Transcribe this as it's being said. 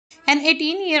An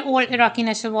 18-year-old Iraqi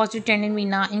national was detained in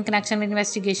Vienna in connection with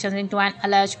investigations into an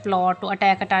alleged plot to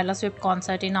attack a Taylor Swift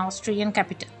concert in Austrian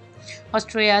capital,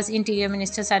 Austria's interior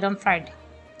minister said on Friday.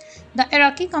 The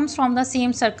Iraqi comes from the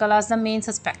same circle as the main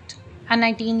suspect, a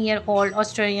 19-year-old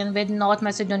Australian with North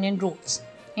Macedonian roots,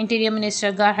 Interior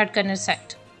Minister Gerhard Kerner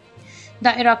said.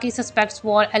 The Iraqi suspects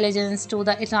bore allegiance to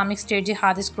the Islamic State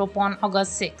jihadist group on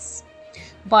August 6,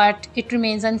 but it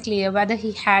remains unclear whether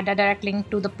he had a direct link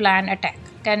to the planned attack,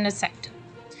 Kerner said.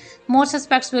 More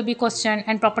suspects will be questioned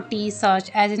and properties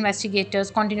searched as investigators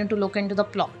continue to look into the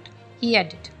plot, he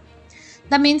added.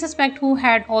 The main suspect, who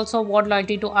had also vowed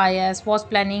loyalty to IS, was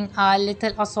planning a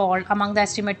lethal assault among the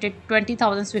estimated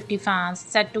 20,000 Swiftie fans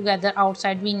set together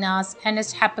outside Vienna's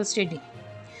Ernst Happel Stadium,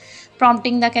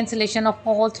 prompting the cancellation of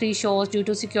all 3 shows due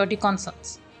to security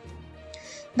concerns.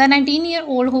 The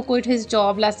 19-year-old, who quit his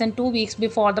job less than 2 weeks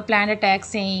before the planned attack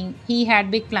saying he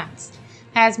had big plans,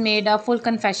 has made a full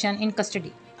confession in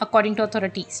custody, according to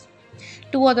authorities.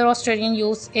 2 other Australian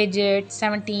youths aged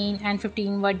 17 and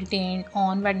 15 were detained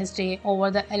on Wednesday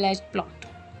over the alleged plot.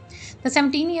 The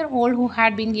 17-year-old, who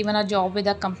had been given a job with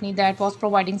a company that was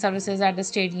providing services at the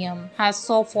stadium, has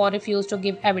so far refused to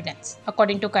give evidence,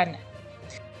 according to Kerner.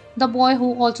 The boy,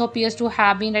 who also appears to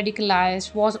have been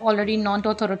radicalized, was already known to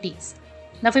authorities.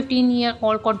 The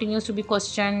 15-year-old continues to be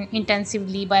questioned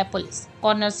intensively by police,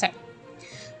 Kerner said.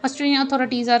 Australian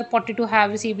authorities are reported to have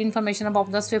received information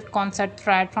about the Swift concert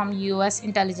threat from US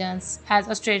intelligence, as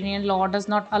Australian law does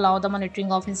not allow the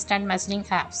monitoring of instant messaging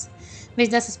apps, which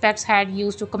the suspects had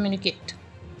used to communicate.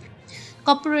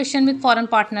 Cooperation with foreign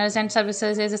partners and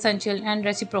services is essential and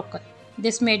reciprocal.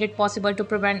 This made it possible to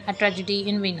prevent a tragedy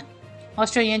in Vienna,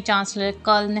 Australian Chancellor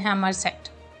Karl Nehammer said.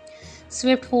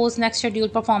 Swift, whose next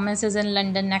scheduled performance is in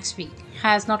London next week,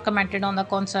 has not commented on the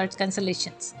concert's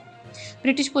cancellations.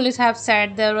 British police have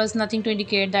said there was nothing to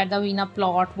indicate that the Vienna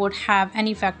plot would have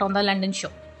any effect on the London show.